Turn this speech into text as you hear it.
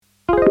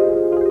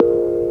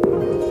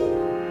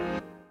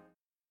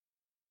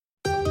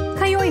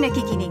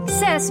nakikinig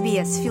sa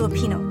SBS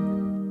Filipino.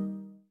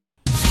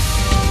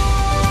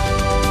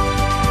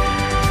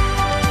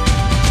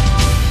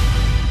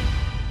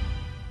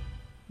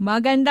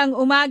 Magandang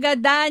umaga,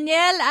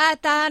 Daniel,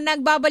 at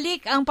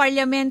nagbabalik ang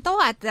parlamento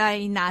at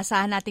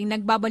inaasahan nating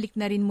nagbabalik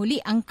na rin muli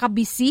ang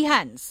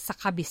kabisihan sa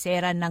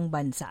kabisera ng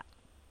bansa.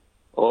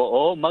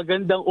 Oo,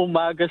 magandang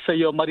umaga sa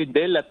iyo,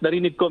 Maridel, at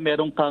narinig ko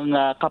meron kang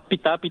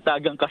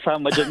kapita-pitagang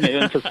kasama dyan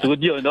ngayon sa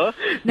studio, no?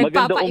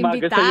 Magandang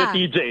umaga sa iyo,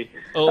 TJ.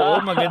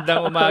 Oo,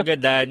 magandang umaga,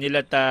 Daniel,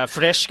 at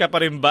fresh ka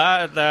pa rin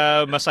ba at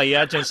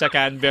masaya dyan sa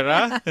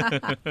Canberra?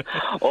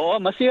 Oo,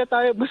 masaya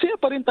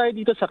pa rin tayo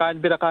dito sa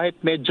Canberra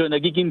kahit medyo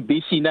nagiging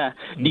busy na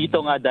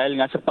dito nga dahil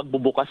nga sa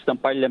pagbubukas ng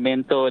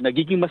parlamento.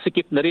 Nagiging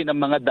masikip na rin ang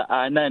mga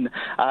daanan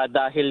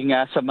dahil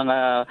nga sa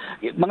mga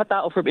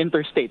tao from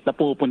interstate na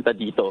pupunta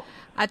dito.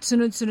 At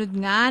sunod-sunod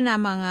nga na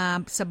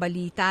mga sa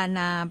balita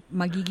na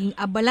magiging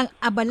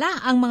abalang-abala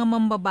ang mga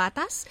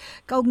mambabatas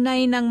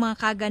kaugnay ng mga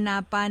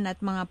kaganapan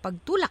at mga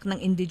pagtulak ng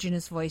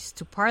Indigenous Voice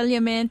to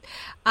Parliament,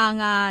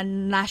 ang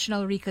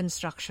National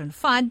Reconstruction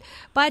Fund,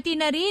 pati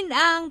na rin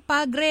ang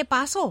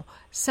pagrepaso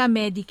sa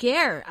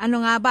Medicare.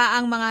 Ano nga ba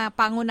ang mga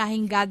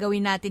pangunahing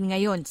gagawin natin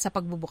ngayon sa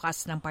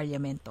pagbubukas ng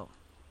parlamento?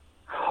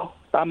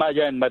 Tama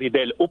yan,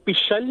 Maridel.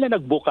 Opisyal na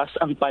nagbukas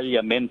ang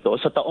parlamento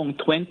sa taong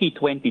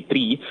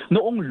 2023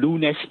 noong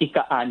Lunes,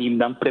 ika-6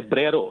 ng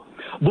Pebrero.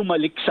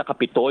 Bumalik sa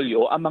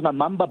Kapitolyo ang mga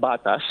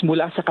mambabatas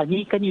mula sa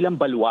kani-kanilang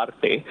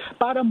baluarte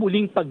para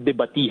muling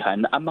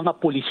pagdebatihan ang mga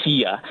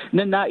polisiya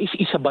na nais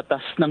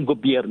isabatas ng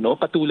gobyerno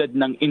katulad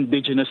ng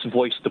Indigenous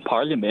Voice to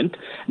Parliament,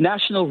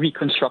 National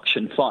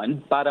Reconstruction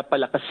Fund para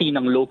palakasin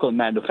ang local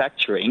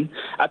manufacturing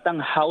at ang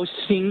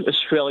Housing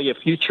Australia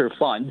Future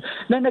Fund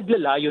na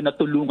naglalayo na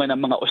tulungan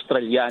ang mga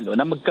Australiano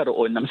na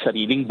magkaroon ng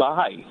sariling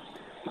bahay.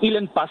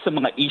 Ilan pa sa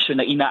mga isyu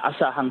na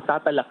inaasahang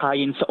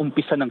tatalakayin sa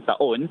umpisa ng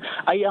taon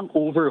ay ang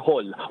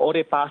overhaul o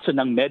repaso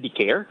ng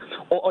Medicare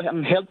o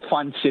ang health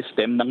fund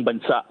system ng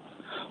bansa.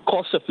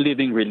 Cost of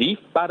living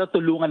relief para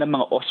tulungan ng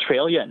mga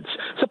Australians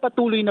sa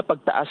patuloy na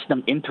pagtaas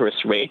ng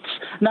interest rates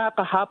na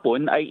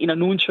kahapon ay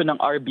inanunsyo ng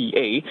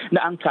RBA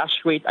na ang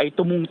cash rate ay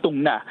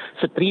tumungtong na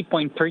sa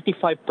 3.35%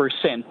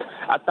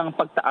 at ang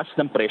pagtaas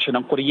ng presyo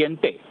ng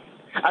kuryente.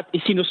 At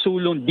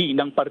isinusulong din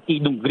ng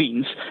Partidong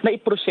Greens na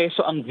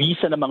iproseso ang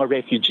visa ng mga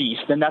refugees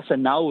na nasa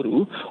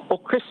Nauru o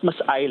Christmas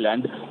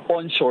Island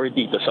onshore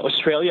dito sa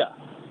Australia.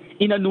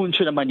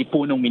 Inanunsyo naman ni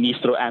Punong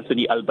Ministro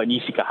Anthony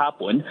Albanese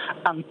kahapon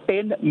ang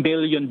 $10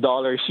 million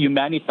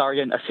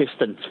Humanitarian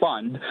Assistance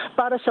Fund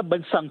para sa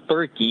bansang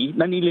Turkey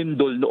na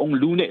nilindol noong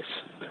Lunes.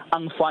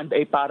 Ang fund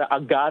ay para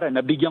agaran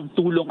na bigyang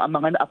tulong ang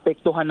mga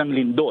naapektuhan ng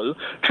lindol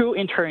through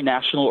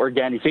international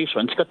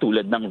organizations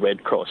katulad ng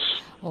Red Cross.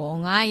 Oo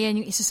nga,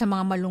 yan yung isa sa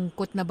mga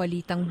malungkot na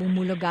balitang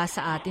bumulaga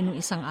sa atin nung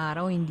isang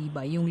araw, hindi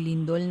ba? Yung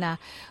lindol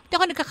na, hindi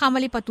ako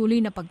nagkakamali,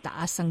 patuloy na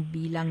pagtaas ang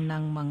bilang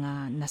ng mga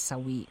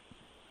nasawi.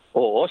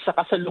 Oo, sa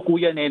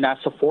kasalukuyan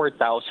nasa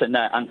 4,000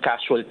 na ang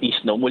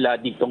casualties mula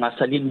dito nga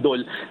sa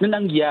lindol na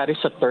nangyari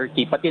sa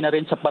Turkey, pati na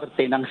rin sa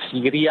parte ng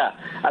Syria.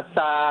 At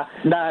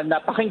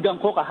napakinggan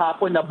ko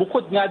kahapon na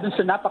bukod nga dun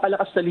sa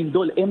napakalakas na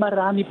lindol,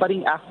 marami pa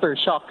ring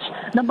aftershocks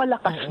na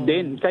malakas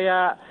din.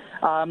 Kaya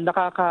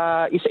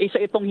isa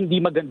itong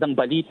hindi magandang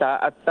balita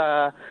at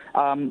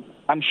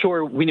I'm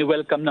sure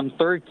wini-welcome ng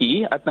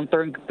Turkey at ng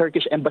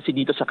Turkish Embassy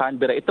dito sa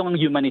Canberra itong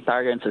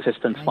Humanitarian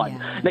Assistance Fund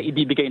na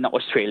ibibigay ng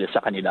Australia sa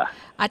kanila.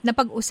 At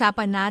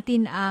napag-usapan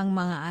natin ang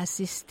mga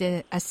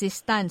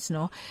assistance,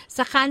 no?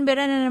 Sa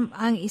Canberra na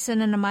ang isa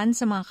na naman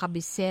sa mga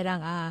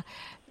kabiserang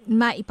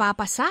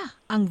maipapasa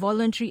ang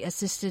voluntary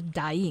assisted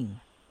dying.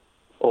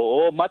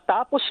 Oo,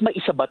 matapos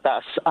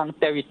maisabatas ang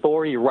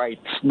territory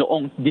rights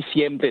noong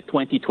Disyembre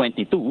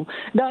 2022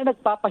 na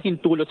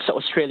nagpapahintulot sa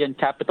Australian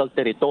Capital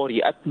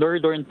Territory at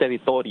Northern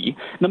Territory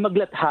na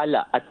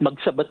maglathala at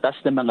magsabatas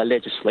ng mga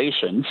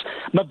legislations,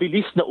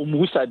 mabilis na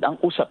umusad ang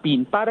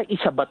usapin para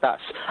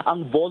isabatas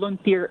ang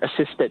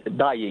volunteer-assisted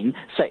dying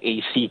sa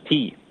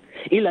ACT.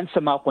 Ilan sa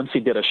mga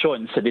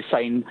konsiderasyon sa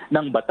design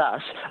ng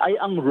batas ay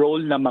ang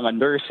role ng mga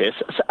nurses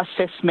sa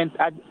assessment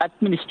at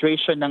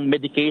administration ng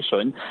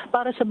medication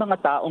para sa mga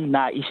taong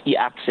nais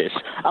i-access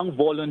ang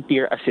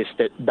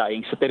volunteer-assisted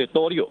dying sa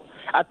teritoryo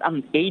at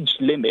ang age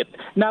limit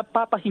na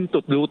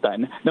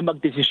papahintulutan na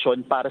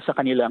magdesisyon para sa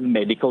kanilang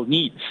medical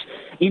needs.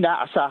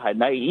 Inaasahan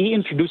na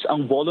i-introduce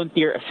ang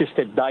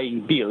volunteer-assisted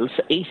dying bill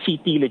sa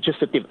ACT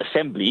Legislative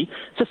Assembly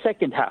sa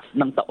second half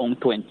ng taong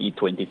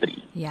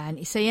 2023. Yan,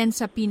 isa yan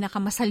sa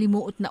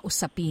pinakamasalimuot na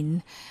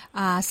usapin.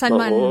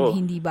 Saan man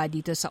hindi ba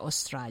dito sa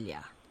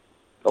Australia?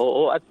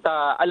 Oo, at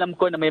alam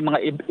ko na may mga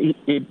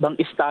ibang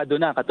estado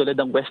na katulad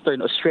ng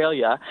Western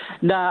Australia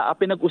na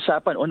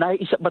pinag-usapan o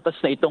naisabatas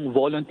na itong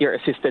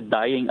volunteer-assisted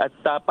dying at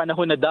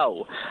panahon na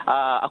daw.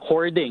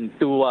 According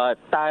to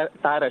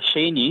Tara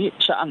Cheney,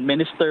 siya ang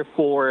Minister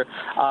for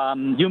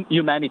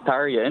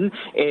Humanitarian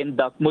and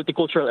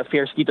Multicultural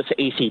Affairs dito sa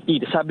ACT.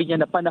 Sabi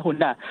niya na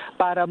panahon na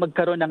para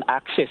magkaroon ng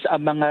access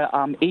ang mga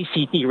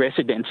ACT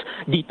residents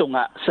dito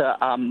nga sa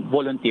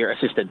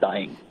volunteer-assisted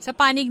dying. Sa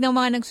panig ng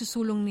mga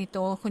nagsusulong nito,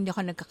 kung di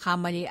ako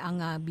nagkakamali ang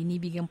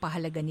binibigyang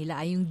pahalaga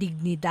nila ay yung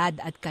dignidad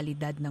at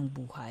kalidad ng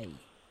buhay.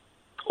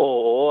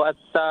 Oo, at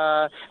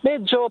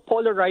medyo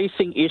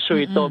polarizing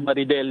issue ito,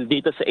 Maridel,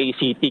 dito sa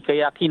ACT.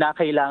 Kaya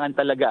kinakailangan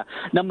talaga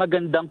ng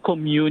magandang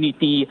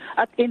community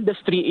at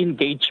industry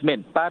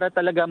engagement para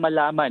talaga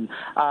malaman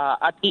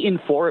at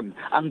i-inform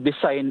ang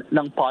design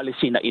ng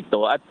policy na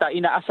ito. At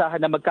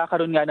inaasahan na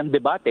magkakaroon nga ng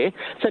debate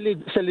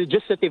sa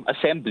Legislative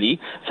Assembly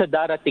sa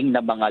darating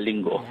na mga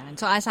linggo. Yan.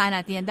 So asahan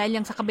natin yan. Dahil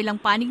yung sa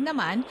kabilang panig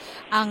naman,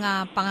 ang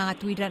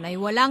pangangatwiran ay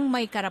walang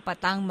may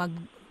karapatang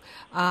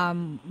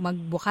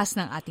magbukas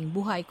ng ating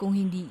buhay kung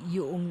hindi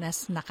yung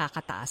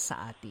nakakataas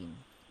sa atin.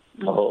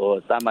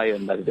 Oo, tama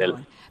yun, Maridel.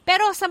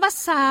 Pero sa mas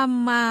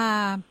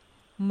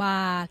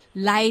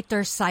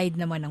lighter side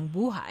naman ng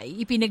buhay,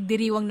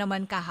 ipinagdiriwang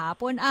naman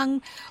kahapon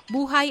ang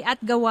buhay at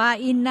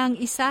gawain ng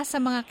isa sa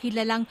mga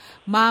kilalang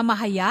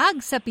mamahayag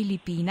sa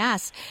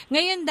Pilipinas.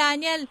 Ngayon,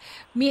 Daniel,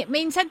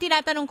 minsan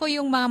tinatanong ko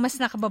yung mga mas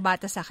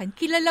nakababata sa akin,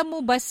 kilala mo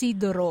ba si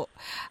Doro?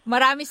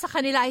 Marami sa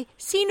kanila ay,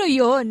 sino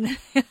yon?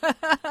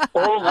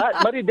 Oo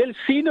nga, Maridel,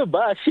 sino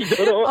ba si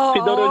Doro? Si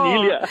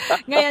Doronilla.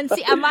 Ngayon,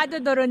 si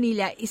Amado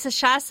Doronilla, isa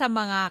siya sa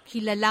mga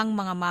kilalang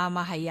mga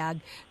mamahayag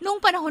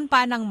nung panahon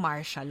pa ng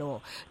martial law.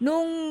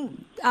 Nung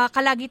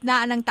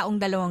kalagitnaan ng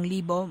taong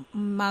 2000,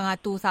 mga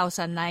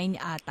 2009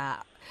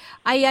 ata,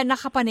 ay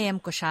nakapanayam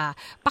ko siya.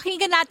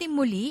 Pakinggan natin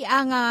muli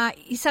ang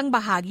isang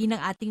bahagi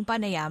ng ating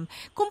panayam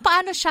kung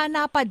paano siya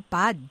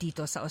napadpad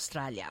dito sa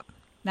Australia.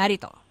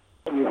 Narito.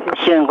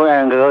 Decision ko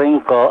na ang gagawin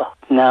ko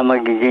na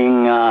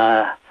magiging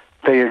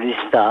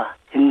periodista.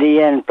 Hindi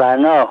yan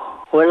plano.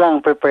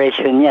 Walang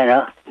preparation yan.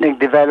 No?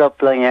 Nag-develop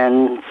lang yan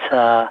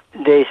sa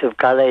days of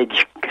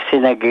college kasi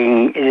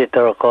naging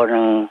editor ko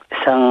ng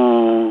isang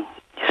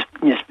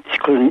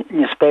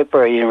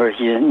newspaper,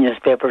 university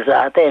newspaper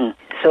sa atin.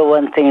 So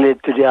one thing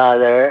led to the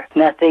other.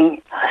 Nothing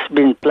has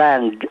been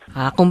planned.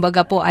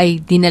 Kumbaga po ay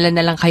dinala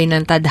na lang kayo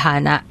ng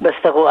tadhana.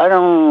 Basta kung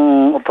anong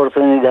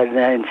oportunidad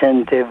na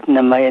incentive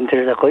na may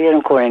interest ako, yan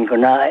ang kunin ko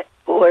na.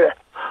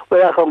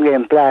 Wala akong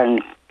game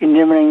plan.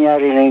 Hindi naman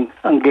nangyari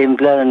ang game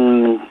plan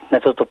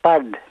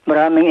natutupad.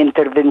 Maraming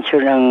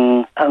intervention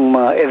ang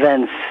mga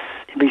events.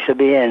 Ibig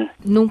sabihin.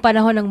 Nung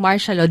panahon ng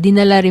martial law,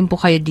 dinala rin po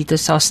kayo dito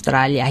sa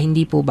Australia,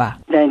 hindi po ba?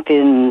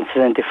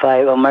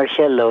 1975, ang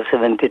martial law,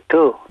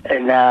 72.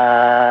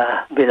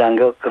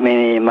 Bilanggo kami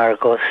ni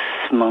Marcos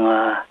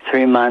mga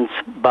 3 months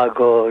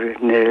bago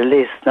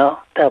nirelease, no?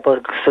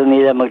 Tapos gusto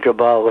nila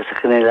magtrabaho ko sa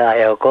kanila,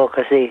 ayaw ko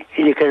kasi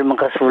hindi ka naman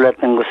kasulat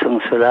ng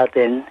gustong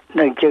sulatin.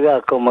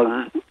 Nagtiyaga ako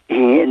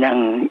maghingi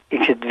ng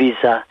exit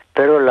visa,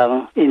 pero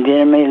lang, hindi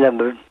naman nila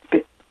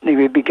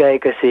nagbibigay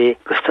kasi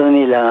gusto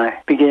nila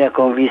bigyan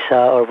akong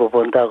visa or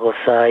pupunta ako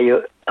sa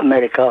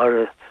Amerika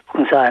or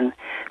kung saan.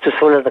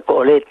 Susulat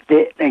ako ulit.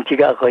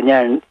 Nagtiyaga ako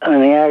niyan. Ang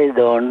nangyari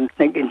doon,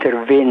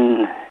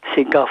 nag-intervene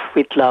si Gough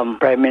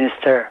Whitlam, Prime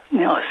Minister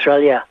ng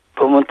Australia.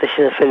 Pumunta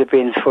siya sa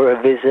Philippines for a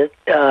visit.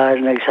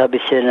 Nagsabi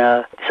siya na,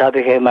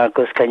 sabi kay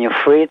Marcos, can you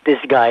free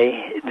this guy,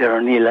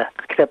 Doronilla?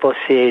 Tapos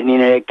si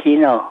Ninoy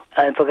Aquino.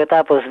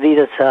 Pagkatapos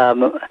dito sa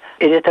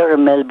editor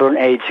ng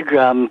Melbourne Age,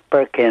 Graham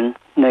Perkin,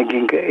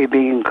 naging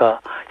kaibigan ka,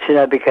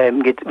 sinabi kay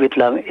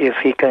Whitlam if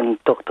he can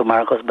talk to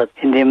Marcos, but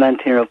hindi man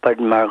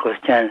tinupad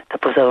Marcos dyan.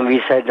 Tapos ang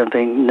visa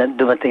dumating ng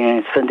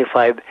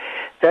 25.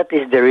 That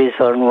is the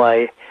reason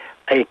why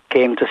I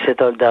came to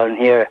settle down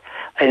here.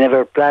 I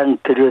never planned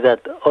to do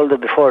that. Although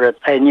before that,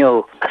 I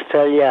knew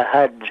Australia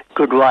had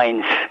good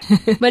wines.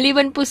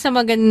 Maliban po sa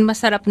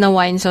masarap na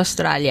wine sa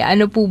Australia,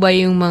 ano po ba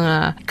yung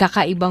mga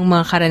kakaibang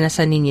mga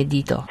karanasan ninyo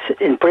dito?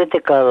 In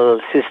political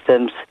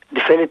systems,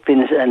 the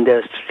Philippines and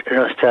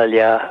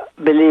Australia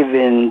believe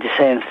in the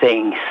same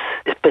things,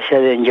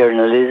 especially in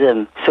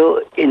journalism.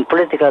 So in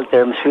political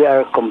terms, we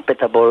are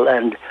compatible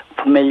and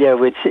familiar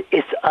with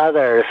each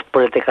other's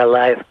political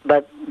life.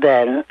 But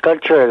then,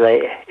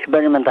 culturally, iba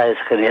naman tayo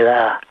sa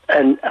kanila.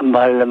 And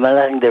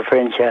malaking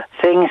difference siya.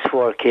 Things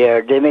work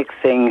here. They make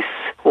things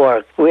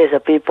work. We as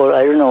a people,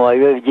 I don't know why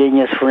we have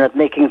genius for not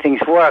making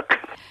things work.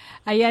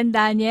 Ayan,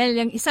 Daniel,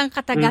 yung isang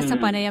kataga sa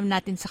panayam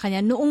natin sa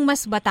kanya noong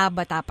mas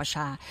bata-bata pa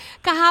siya.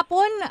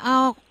 Kahapon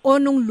o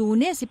nung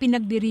Lunes,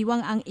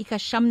 ipinagdiriwang ang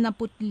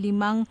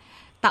ika-75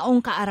 taong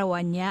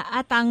kaarawan niya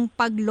at ang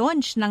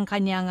pag-launch ng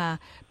kanyang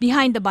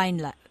Behind the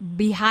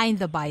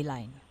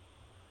Byline.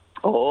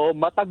 Oo,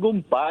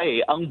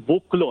 matagumpay ang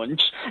book launch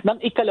ng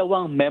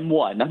ikalawang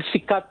memoir ng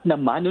sikat na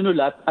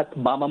manunulat at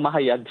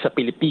mamamahayag sa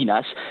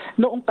Pilipinas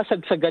noong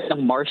kasagsagan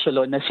ng martial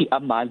law na si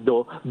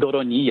Amado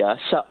Doronilla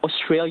sa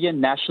Australian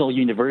National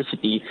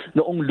University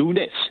noong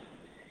Lunes.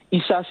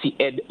 Isa si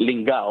Ed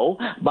Lingao,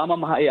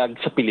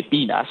 mamamahayag sa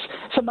Pilipinas,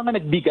 sa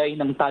mga nagbigay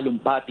ng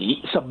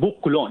talumpati sa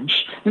book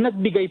launch na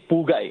nagbigay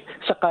pugay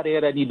sa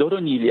karera ni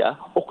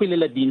Doronilla o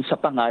kilala din sa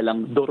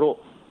pangalang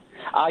Doro.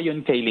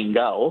 Ayon kay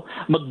Lingao,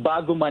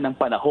 magbago man ang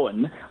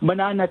panahon,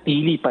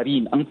 mananatili pa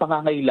rin ang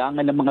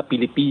pangangailangan ng mga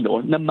Pilipino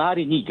na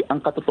marinig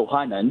ang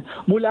katotohanan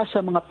mula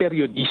sa mga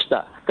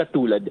periodista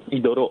katulad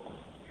ni Doro.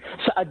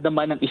 Saad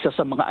naman ng isa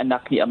sa mga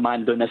anak ni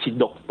Amando na si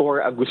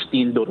Dr.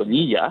 Agustin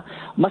Doronilla,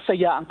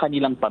 masaya ang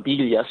kanilang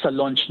pamilya sa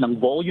launch ng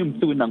Volume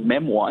 2 ng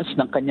memoirs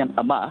ng kanyang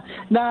ama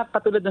na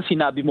katulad ng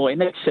sinabi mo ay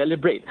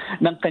nag-celebrate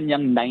ng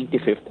kanyang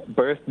 95th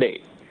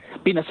birthday.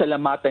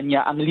 Pinasalamatan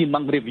niya ang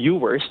 5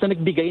 reviewers na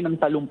nagbigay ng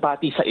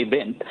talumpati sa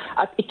event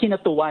at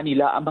ikinatuwa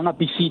nila ang mga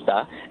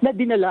bisita na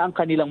dinala ang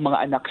kanilang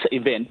mga anak sa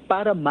event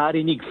para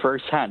marinig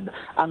first-hand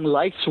ang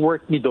life's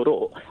work ni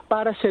Doro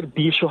para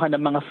serbisyohan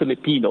ng mga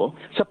Filipino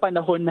sa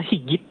panahon na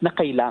higit na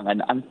kailangan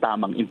ang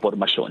tamang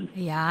impormasyon.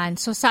 Yan.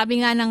 So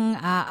sabi nga ng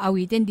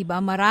awitin, di ba,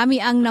 marami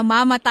ang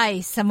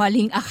namamatay sa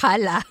maling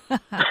akala.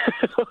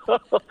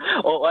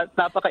 Oo, at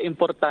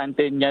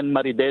napaka-importante niyan,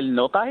 Maridel,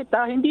 no? Kahit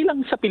hindi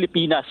lang sa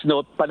Pilipinas,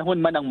 no, panahon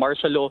man ng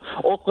martial law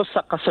o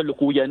sa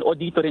kasalukuyan o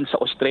dito rin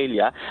sa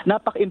Australia,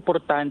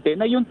 napaka-importante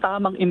na yung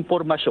tamang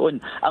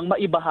impormasyon ang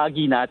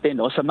maibahagi natin,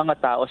 no, sa mga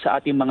tao,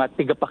 sa ating mga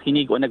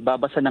tigapakinig o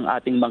nagbabasa ng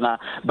ating mga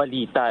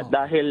balita.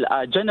 Dahil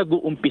dyan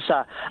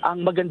nag-uumpisa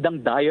ang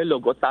magandang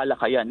dialogue o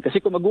talakayan.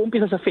 Kasi kung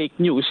mag-uumpisa sa fake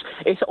news,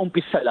 sa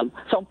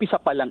umpisa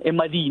pa lang,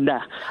 mali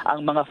na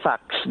ang mga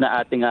facts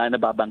na ating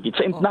nababanggit.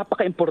 So,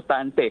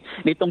 napaka-importante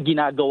nitong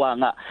ginagawa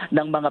nga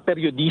ng mga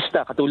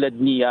periodista katulad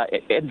ni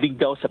Edwin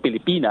Gao sa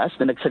Pilipinas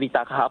na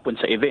nagsalita kahapon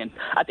sa event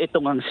at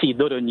itong ang si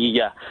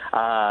Doronilla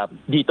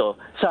dito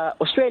sa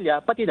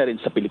Australia pati na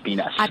rin sa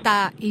Pilipinas.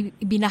 At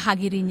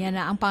ibinahagi rin niya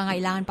na ang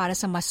pangailangan para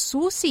sa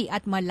masusi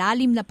at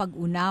malalim na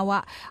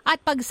pag-unawa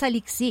at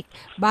pagsaliksik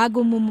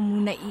bago mo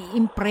muna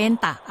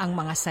iimprenta ang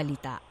mga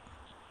salita.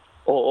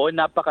 Oo,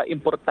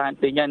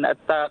 napaka-importante niyan.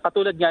 At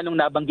katulad nga nung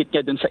nabanggit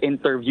niya dun sa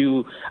interview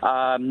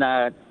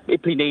na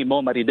ipinay mo,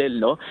 Maridel,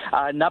 no?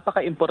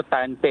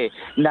 Napaka-importante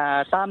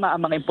na tama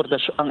ang mga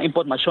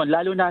impormasyon,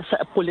 lalo na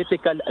sa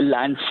political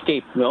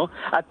landscape, no?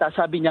 At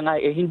sabi niya nga,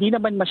 hindi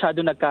naman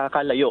masyado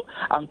nagkakalayo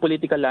ang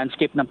political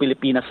landscape ng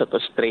Pilipinas at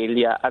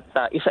Australia. At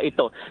isa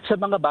ito sa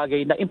mga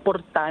bagay na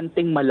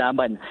importanteng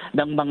malaman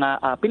ng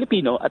mga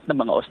Pilipino at ng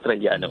mga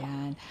Australiano.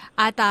 Ayan.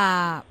 At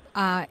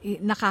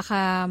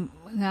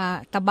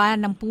nakakataba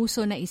ng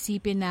puso na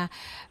isipin na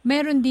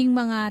meron ding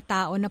mga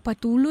tao na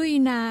patuloy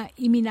na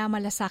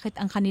iminamalasakit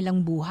ang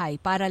kanilang buhay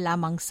para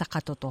lamang sa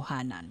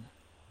katotohanan.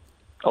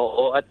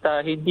 Oo, at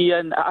hindi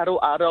yan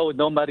araw-araw,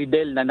 no,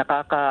 Maridel, na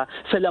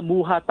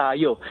nakakasalamuha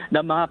tayo ng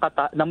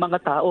mga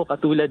tao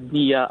katulad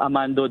ni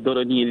Amando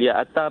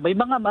Doronilla. At may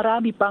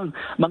marami pang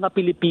mga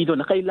Pilipino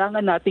na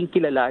kailangan nating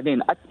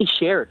kilalanin at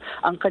i-share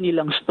ang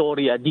kanilang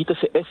storya dito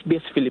sa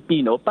SBS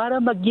Filipino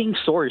para maging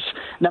source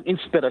ng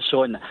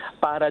inspirasyon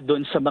para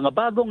doon sa mga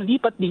bagong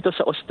lipat dito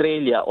sa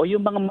Australia o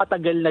yung mga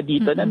matagal na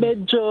dito na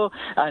medyo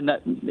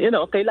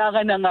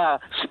kailangan ng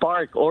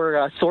spark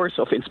or source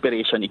of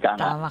inspiration,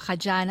 ika nga. Tama ka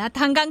dyan. At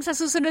hanggang sa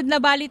susunod na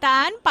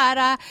balitaan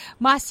para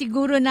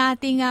masiguro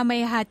nating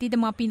may hatid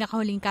ang mga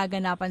pinakahuling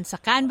kaganapan sa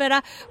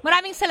Canberra.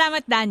 Maraming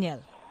salamat,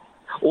 Daniel.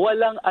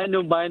 Walang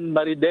anuman,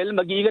 Maridel.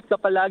 Mag-iingat ka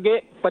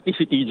palagi, pati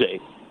si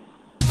TJ.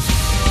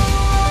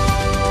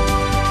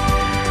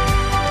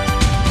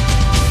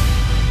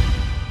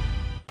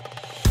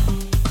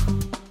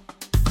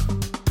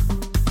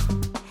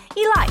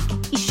 I-like,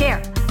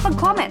 i-share,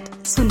 mag-comment,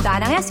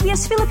 sundan ang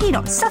SBS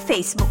Filipino sa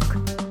Facebook.